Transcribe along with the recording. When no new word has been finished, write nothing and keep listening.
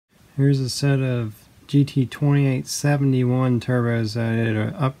Here's a set of GT2871 turbos that I did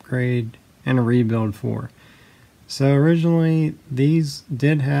an upgrade and a rebuild for. So originally these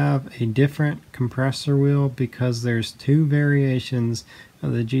did have a different compressor wheel because there's two variations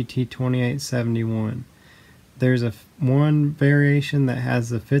of the GT2871. There's one variation that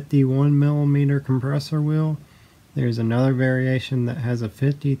has a 51mm compressor wheel. There's another variation that has a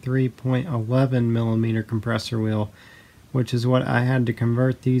 53.11mm compressor wheel, which is what I had to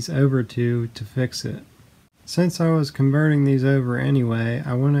convert these over to fix it. Since I was converting these over anyway,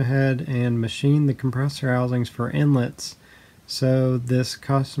 I went ahead and machined the compressor housings for inlets so this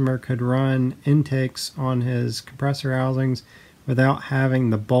customer could run intakes on his compressor housings without having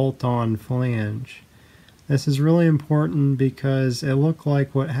the bolt-on flange. This is really important because it looked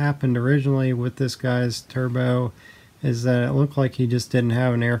like what happened originally with this guy's turbo is that it looked like he just didn't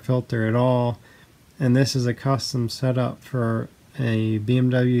have an air filter at all, and this is a custom setup for a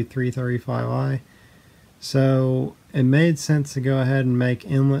BMW 335i. So it made sense to go ahead and make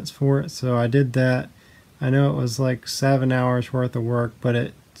inlets for it, so I did that. I know it was like 7 hours worth of work, but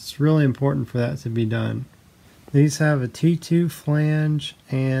it's really important for that to be done. These have a T2 flange,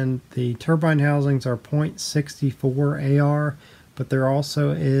 and the turbine housings are .64 AR, but there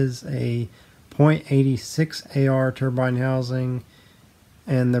also is a .86 AR turbine housing,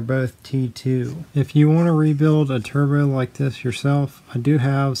 and they're both T2. If you want to rebuild a turbo like this yourself, I do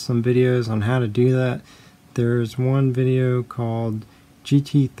have some videos on how to do that. There's one video called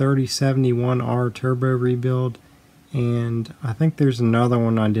GT3071R turbo rebuild, and I think there's another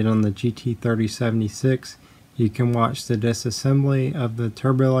one I did on the GT3076. You can watch the disassembly of the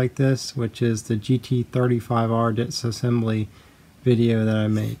turbo like this, which is the GT35r disassembly video that I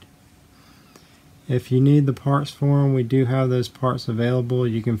made. If you need the parts for them, we do have those parts available.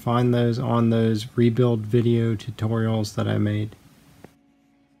 You can find those on those rebuild video tutorials that I made.